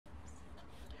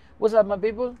What's up, my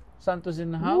people? Santos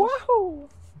in the house. Woohoo!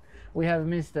 We have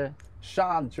Mr.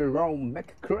 Shawn Jerome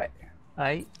Cray.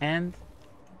 And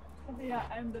Yeah,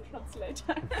 I'm the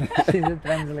translator. she's a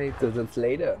translator. The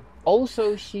translator.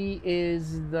 Also, she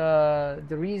is the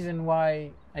reason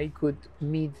why I could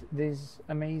meet this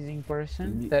amazing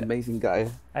person. Amazing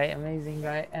guy. Amazing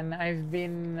guy. And I've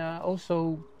been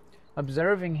also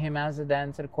observing him as a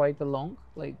dancer quite a long,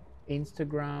 like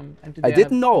Instagram. And today I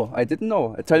didn't know.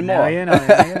 Tell Now more. you know.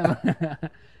 Now you know.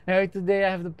 Anyway, today I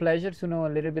have the pleasure to know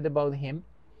a little bit about him.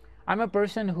 I'm a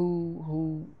person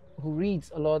who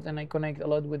reads a lot, and I connect a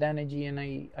lot with energy, and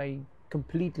I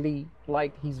completely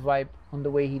like his vibe on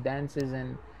the way he dances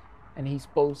and his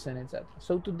posts and etc.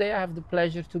 So today I have the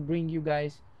pleasure to bring you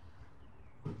guys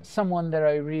someone that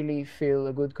I really feel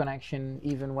a good connection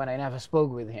even when I never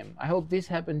spoke with him. I hope this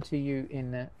happened to you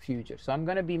in the future. So I'm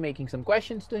gonna be making some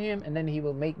questions to him, and then he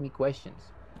will make me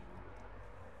questions.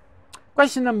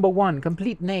 Question number 1,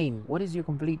 complete name. What is your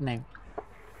complete name?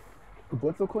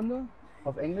 Geburtsurkunde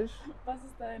auf Englisch? Was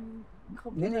ist dein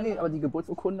Nee, aber die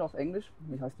Geburtsurkunde auf Englisch?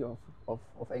 Wie heißt die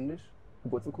auf Englisch?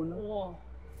 Geburtsurkunde? Oh,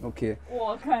 Okay.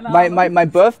 keine Ahnung.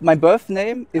 My birth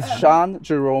name is Shawn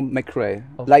Jerome Cray.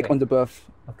 Okay. Like on the birth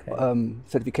Okay.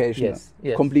 certification. Yes,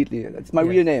 yes. Completely. It's my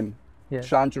real name. Yes.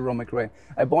 Shawn Jerome Cray.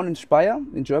 I born in Speyer,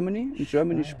 in Germany. In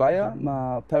Germany, Speyer.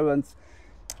 My parents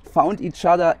found each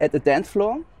other at a dance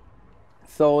floor.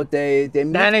 So they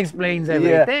meet. That explains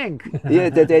everything. Yeah,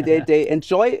 they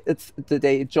enjoy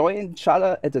each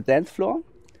other at the dance floor.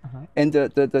 And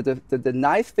the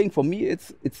nice thing for me,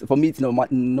 it's no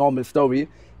normal story.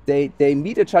 They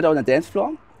meet each other on the dance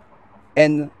floor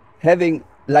and having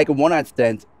like a one-night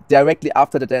stand directly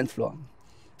after the dance floor.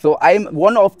 So I'm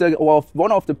one of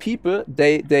the people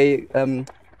they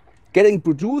getting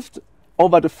produced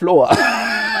over the floor.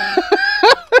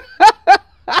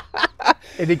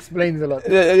 It explains a lot.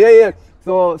 Yeah.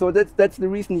 So that's the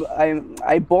reason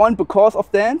I born because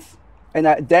of dance,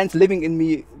 and dance living in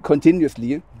me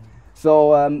continuously.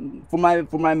 So for my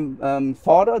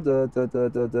father,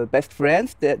 the best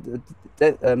friends,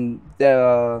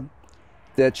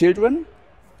 their children,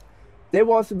 they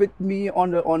was with me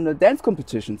on the dance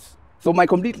competitions. So my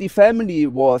completely family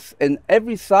was, and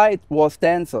every side was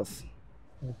dancers.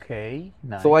 Okay,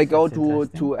 nice. So I go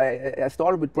That's I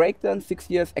started with breakdance 6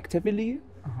 years actively.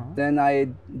 Then I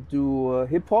do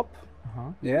hip hop,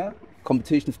 yeah,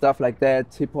 competition stuff like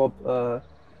that. Hip hop.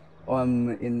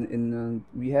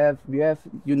 We have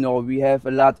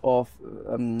a lot of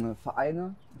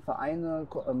Vereine.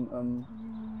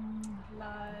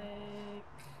 Like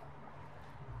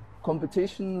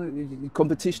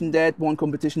competition that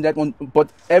one.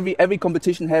 But every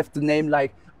competition have the name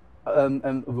like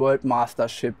World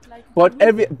Mastership. Like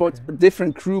But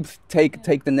different groups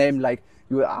take the name like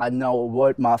you are now a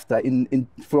World Master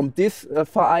from this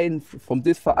Verein.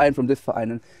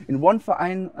 And in one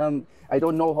Verein, I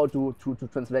don't know how to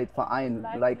translate Verein,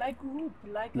 like a group.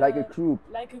 Like a group.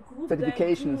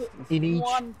 Certifications. in each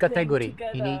one category. thing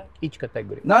In together. each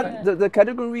category. Not the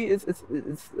category is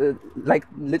like a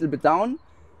little bit down.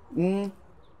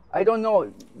 I don't know.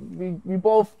 We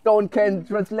both can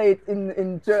translate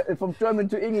from German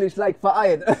to English like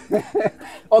Verein.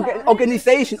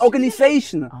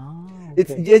 Organization.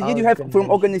 It's you have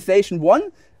from organization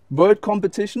 1 world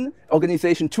competition,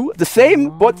 organization 2 the same,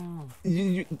 but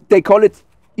they call it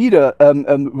either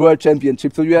world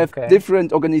championship. So you have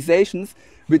different organizations.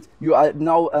 With you are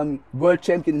now world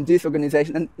champion in this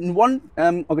organization, and in one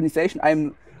organization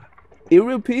I'm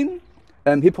European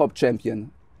hip hop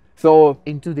champion. So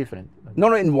In two different.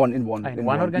 no, in one. In one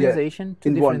organization,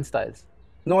 two different styles.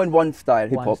 No, in one style,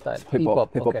 hip One hop. style. Hip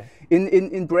hop. Okay.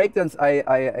 In breakdance,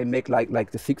 I make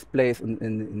like the 6th place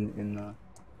in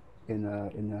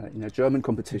a German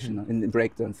competition in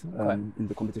breakdance in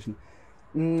the competition.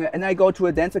 And I go to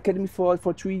a dance academy for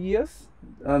 3 years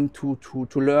to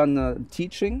learn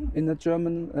teaching in a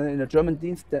German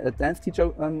dance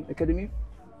teacher academy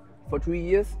for 3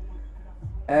 years.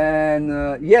 And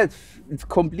it's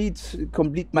complete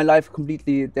my life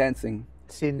completely dancing.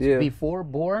 Since before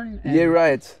born and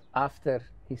right. after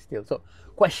he's still. So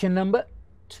question number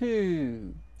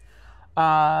 2.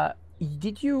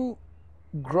 Did you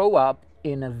grow up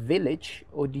in a village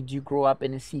or did you grow up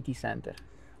in a city center?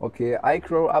 Okay, I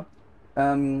grew up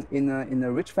in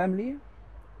a rich family.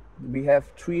 We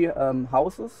have 3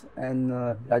 houses and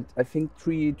I think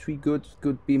three good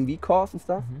BMW cars and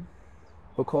stuff.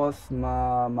 Because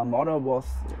my mother was.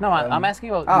 No, I'm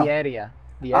asking about the area.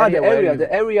 The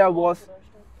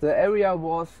area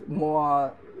was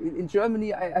more in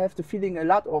Germany. I have the feeling a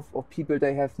lot of people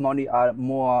they have money are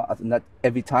more, not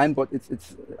every time, but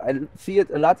it's I see it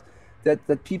a lot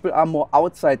that people are more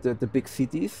outside the big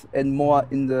cities and more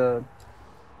in the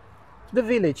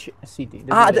village city.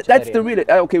 The that's village the area. village.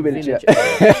 Okay, village. Village Yeah.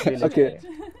 area, village Okay. area.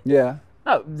 Yeah.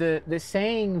 No, the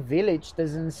saying village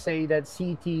doesn't say that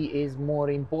city is more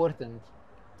important.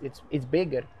 It's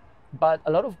bigger. But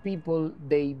a lot of people,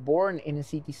 they born in a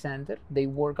city center, they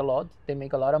work a lot, they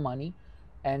make a lot of money,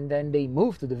 and then they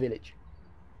move to the village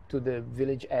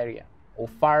area or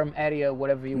farm area,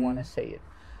 whatever you want to say it.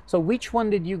 So which one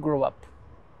did you grow up?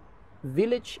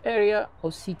 Village area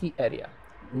or city area?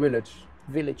 Village.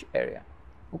 Village area.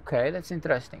 Okay, that's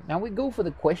interesting. Now we go for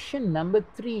the question number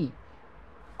 3.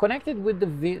 Connected with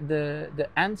the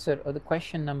answer of the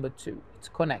question number 2. It's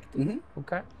connected.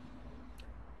 Okay.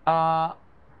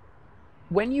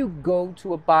 When you go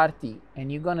to a party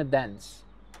and you're gonna dance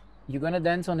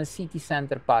on a city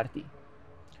center party,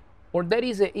 or there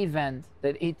is an event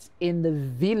that it's in the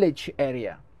village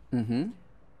area,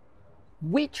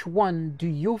 which one do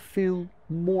you feel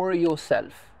more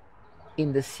yourself?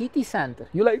 In the city center,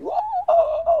 you're like,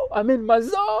 whoa, I'm in my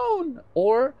zone,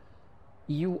 or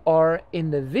you are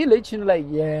in the village and like,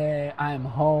 yeah, I'm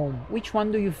home. Which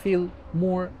one do you feel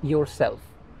more yourself?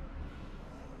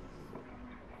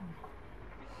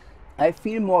 I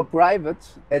feel more private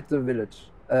at the village.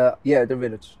 Yeah, the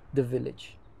village. The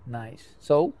village. Nice.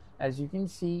 So, as you can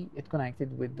see, it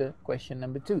connected with the question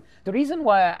number 2. The reason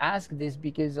why I ask this,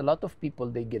 because a lot of people,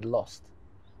 they get lost.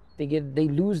 They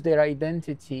lose their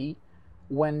identity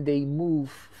when they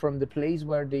move from the place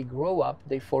where they grow up.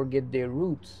 They forget their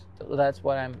roots. So that's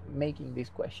why I'm making this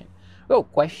question. Oh,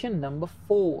 question number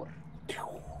 4.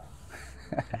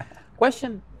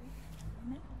 Question.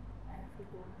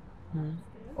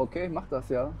 Okay, mach das,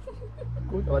 ja.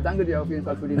 Gut, aber danke dir auf jeden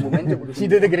Fall für die Momente, wo du She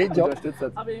did a great job. unterstützt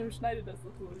hast. Aber ihr schneidet das so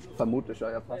cool. Vermutlich,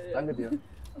 ja, passt. Ja. Danke dir.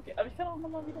 Okay, aber ich kann auch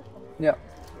nochmal wiederkommen. Ja.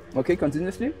 Okay,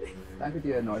 continuously. Danke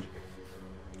dir erneut.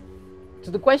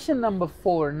 So the question number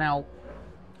 4 now,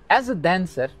 as a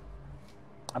dancer,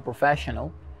 a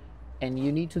professional, and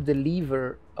you need to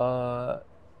deliver the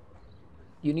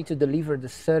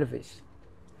service,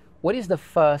 what is the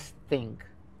first thing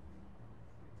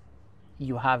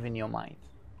you have in your mind?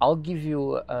 I'll give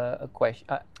you a question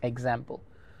example.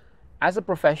 As a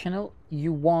professional,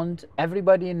 you want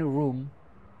everybody in the room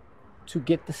to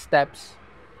get the steps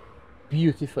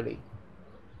beautifully.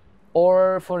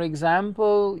 Or, for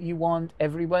example, you want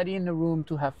everybody in the room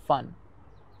to have fun.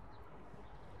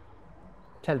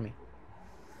 Tell me,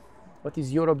 what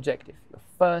is your objective, your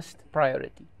first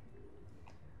priority?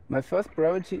 My first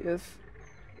priority is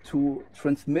to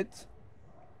transmit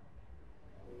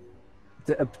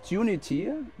the opportunity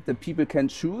that people can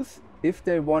choose if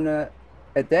they want to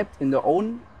adapt in their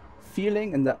own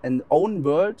feeling, in their own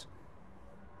world,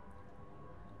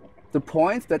 the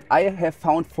points that I have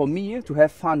found for me to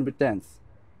have fun with dance.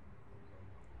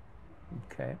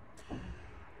 Okay.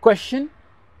 Question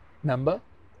number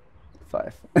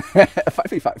 5.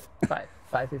 5v5.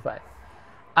 5v5.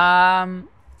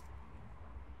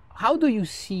 How do you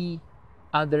see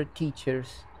other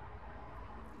teachers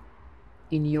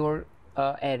in your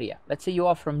area? Let's say you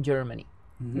are from Germany,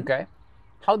 okay?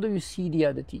 How do you see the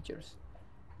other teachers?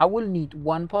 I will need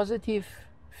 1 positive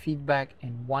feedback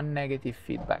and 1 negative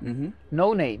feedback.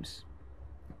 No names.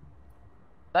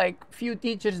 Like few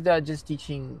teachers, they are just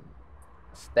teaching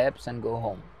steps and go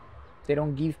home. They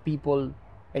don't give people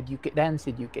dance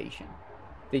education.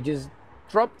 They just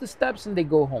drop the steps and they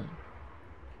go home.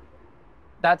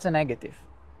 That's a negative.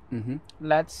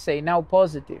 Let's say now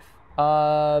positive.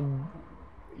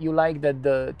 You like that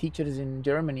the teachers in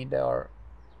Germany, they are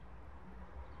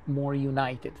more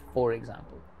united, for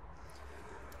example.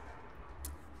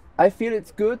 I feel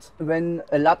it's good when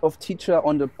a lot of teachers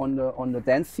on the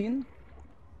dance scene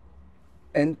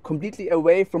and completely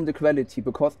away from the quality,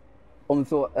 because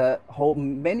also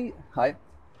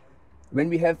when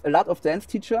we have a lot of dance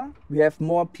teacher, we have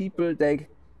more people that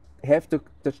have the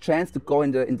chance to go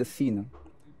in the scene.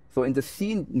 So in the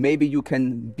scene, maybe you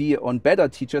can be on better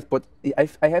teachers, but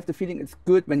I have the feeling it's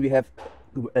good when we have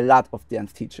a lot of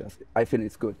dance teachers. I feel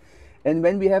it's good. And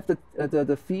when we have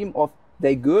the theme of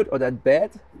they good or that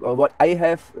bad, or what I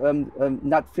have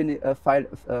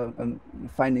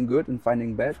finding good and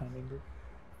finding bad,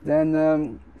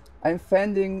 then I'm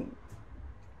finding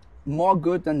more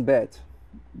good than bad,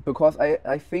 because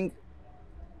I think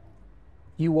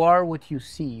you are what you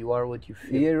see, you are what you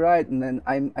feel. You're right, and then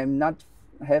I'm not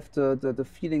have the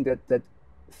feeling that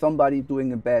somebody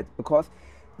doing a bad, because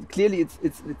clearly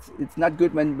it's not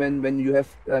good when you have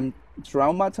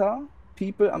traumata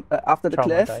people after the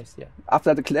class,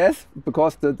 after the class,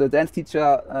 because the dance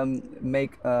teacher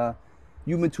make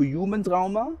human to human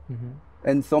trauma,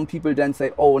 And some people then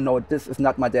say, oh no, this is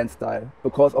not my dance style,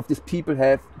 because of these people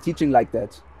have teaching like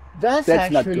that. That's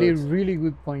not actually a good. really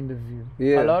good point of view.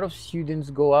 Yeah. A lot of students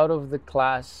go out of the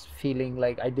class feeling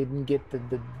like I didn't get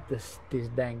this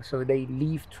dang, so they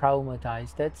leave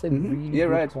traumatized. That's a really Yeah,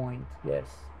 good right. point. Yes,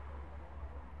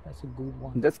 that's a good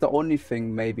one. That's the only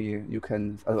thing maybe you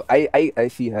can, I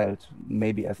see halt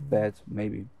maybe as bad,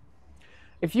 maybe.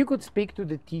 If you could speak to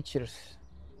the teachers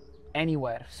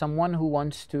anywhere, someone who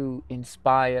wants to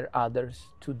inspire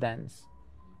others to dance,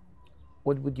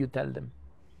 what would you tell them?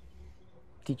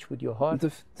 Teach with your heart.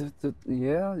 The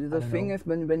don't thing know. is,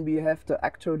 when we have the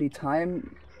actually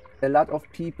time, a lot of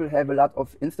people have a lot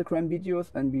of Instagram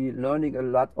videos, and we learning a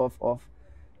lot of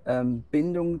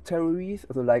Bindung theories,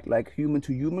 also like human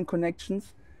to human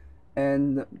connections,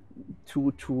 and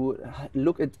to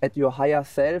look at your higher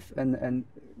self and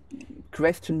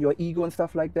question your ego and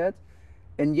stuff like that.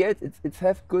 And yet it's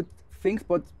have good things,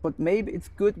 but maybe it's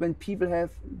good when people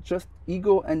have just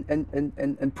ego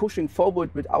and pushing forward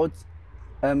without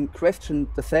question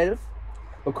the self,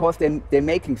 because they're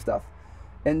making stuff.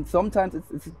 And sometimes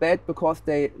it's bad because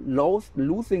they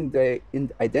losing their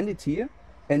identity,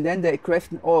 and then they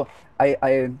question, oh,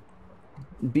 I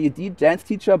be a dance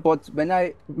teacher, but when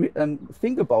I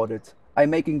think about it,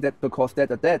 I'm making that because that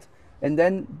or that. And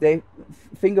then they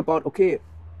think about, okay,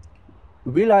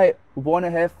 will I want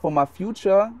to have for my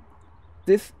future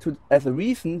this as a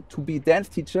reason to be dance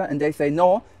teacher? And they say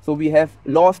no, so we have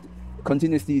lost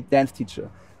continuously dance teacher,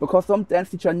 because some dance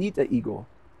teacher need an ego.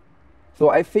 So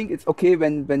I think it's okay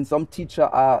when some teacher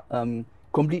are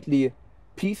completely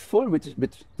peaceful with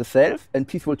the self and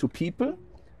peaceful to people,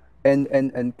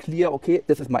 and clear, okay,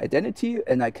 this is my identity,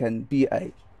 and I can be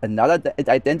another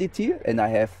identity, and I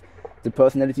have the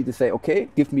personality to say, okay,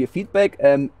 give me a feedback,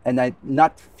 and I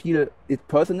not feel it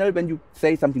personal when you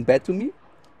say something bad to me.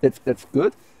 That's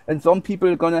good. And some people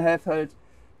are gonna have halt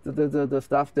the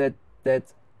stuff that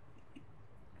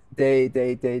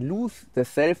they lose the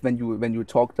self when you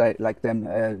talk like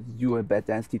them, you're a bad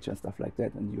dance teacher and stuff like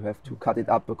that, and you have to cut it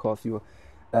up because you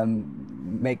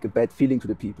make a bad feeling to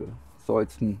the people. So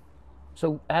it's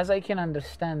So as I can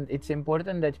understand, it's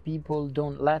important that people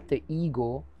don't let the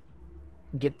ego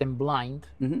get them blind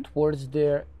towards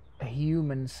their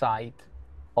human side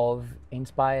of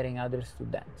inspiring others to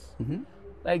dance.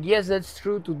 Like, yes, that's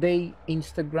true. Today,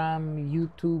 Instagram,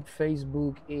 YouTube,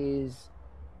 Facebook is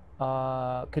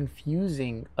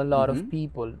confusing a lot of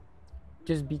people.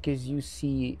 Just because you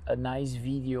see a nice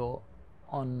video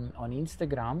on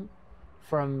Instagram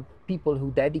from people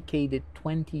who dedicated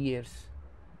 20 years,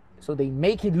 so they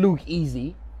make it look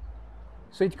easy.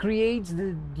 So it creates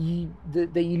the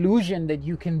illusion that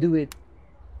you can do it.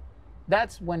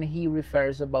 That's when he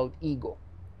refers about ego.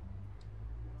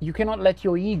 You cannot let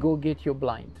your ego get you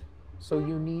blind. So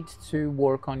you need to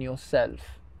work on yourself.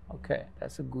 Okay,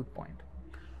 that's a good point.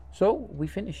 So we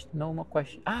finished. No more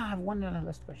questions. I have one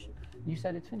last question. You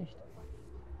said it's finished.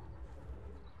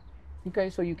 Okay,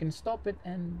 so you can stop it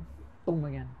and boom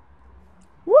again.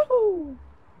 woohoo!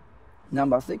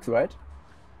 Number 6, right?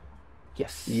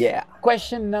 Yes. Yeah.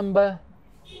 Question number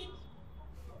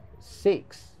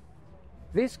 6.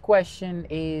 This question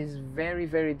is very,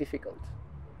 very difficult.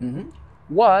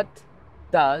 What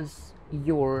does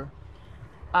your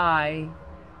eye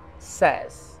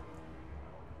says?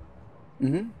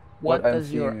 What I'm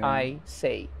does your seeing, eye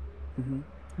say?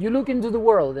 You look into the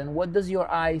world, and what does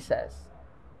your eye says?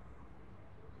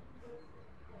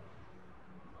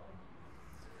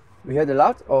 We had a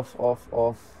lot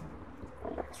of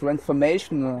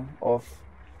transformation of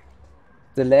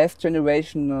the last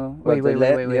generation.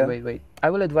 Wait. I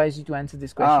will advise you to answer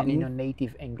this question in your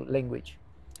native language,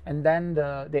 and then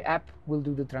the app will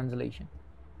do the translation.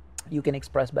 You can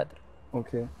express better.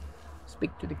 Okay.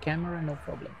 Speak to the camera, no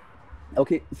problem.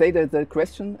 Okay, say the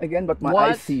question again, but my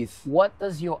eye sees. What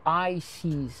does your eye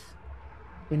sees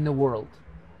in the world,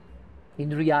 in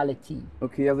reality?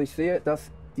 Okay, also ich sehe,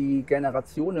 dass die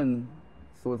Generationen,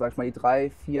 so sag ich mal die 3,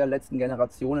 4 letzten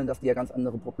Generationen, dass die ja ganz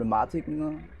andere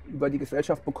Problematiken über die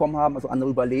Gesellschaft bekommen haben, also andere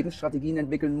Überlebensstrategien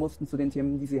entwickeln mussten zu den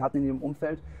Themen, die sie hatten in ihrem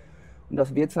Umfeld. Und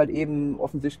dass wir jetzt halt eben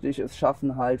offensichtlich es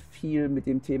schaffen, halt viel mit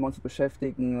dem Thema uns zu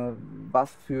beschäftigen,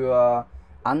 was für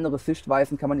andere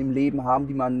Sichtweisen kann man im Leben haben,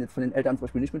 die man jetzt von den Eltern zum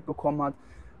Beispiel nicht mitbekommen hat,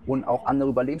 und auch andere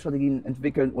Überlebensstrategien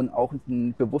entwickeln und auch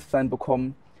ein Bewusstsein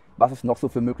bekommen, was es noch so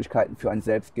für Möglichkeiten für einen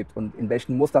selbst gibt und in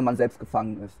welchen Mustern man selbst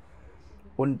gefangen ist.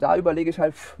 Und da überlege ich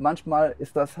halt, manchmal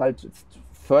ist das halt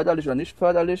förderlich oder nicht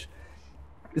förderlich.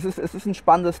 es ist ein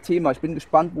spannendes Thema. Ich bin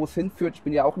gespannt, wo es hinführt. Ich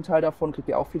bin ja auch ein Teil davon,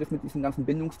 kriege ja auch vieles mit diesen ganzen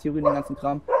Bindungstheorien, den ganzen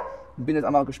Kram. Und bin jetzt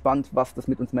einmal gespannt, was das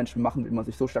mit uns Menschen machen wird, wenn man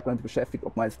sich so stark damit beschäftigt,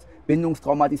 ob man jetzt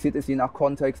bindungstraumatisiert ist, je nach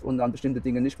Kontext und dann bestimmte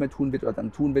Dinge nicht mehr tun wird oder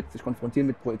dann tun wird, sich konfrontieren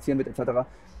wird, projizieren wird, etc.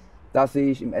 Da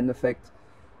sehe ich im Endeffekt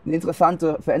eine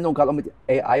interessante Veränderung, gerade auch mit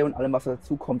AI und allem, was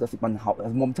dazukommt. Das sieht man, also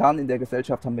momentan in der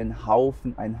Gesellschaft haben wir einen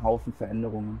Haufen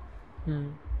Veränderungen.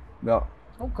 Ja.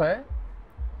 Okay.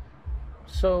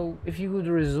 So, if you would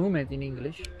resume it in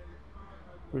English,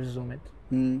 resume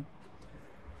it.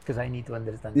 Because I need to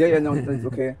understand. Yeah, no, it's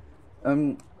okay.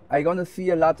 I'm gonna see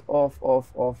a lot of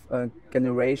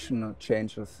generational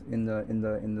changes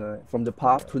from the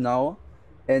past to now,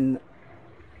 and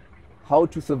how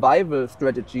to survival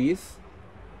strategies,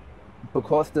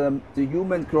 because the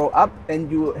human grow up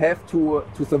and you have to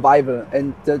survival,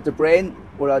 and the brain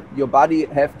or your body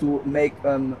have to make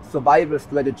survival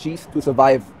strategies to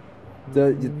survive.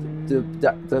 The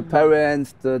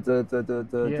parents,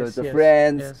 the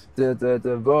friends,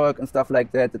 the work and stuff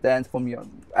like that, the dance from you,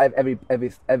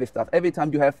 every stuff. Every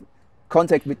time you have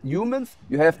contact with humans,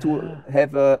 you have to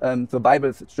have a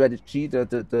survival strategy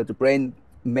the brain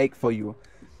make for you.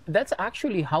 That's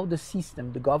actually how the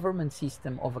system, the government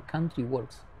system of a country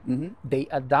works. They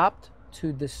adapt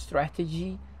to the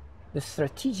strategy, the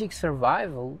strategic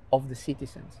survival of the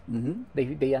citizens.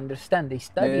 They understand, they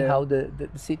study how the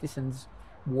citizens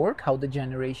work, how the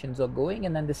generations are going,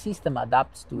 and then the system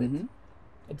adapts to it.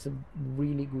 It's a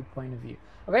really good point of view.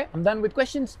 Okay, I'm done with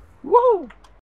questions. Whoa!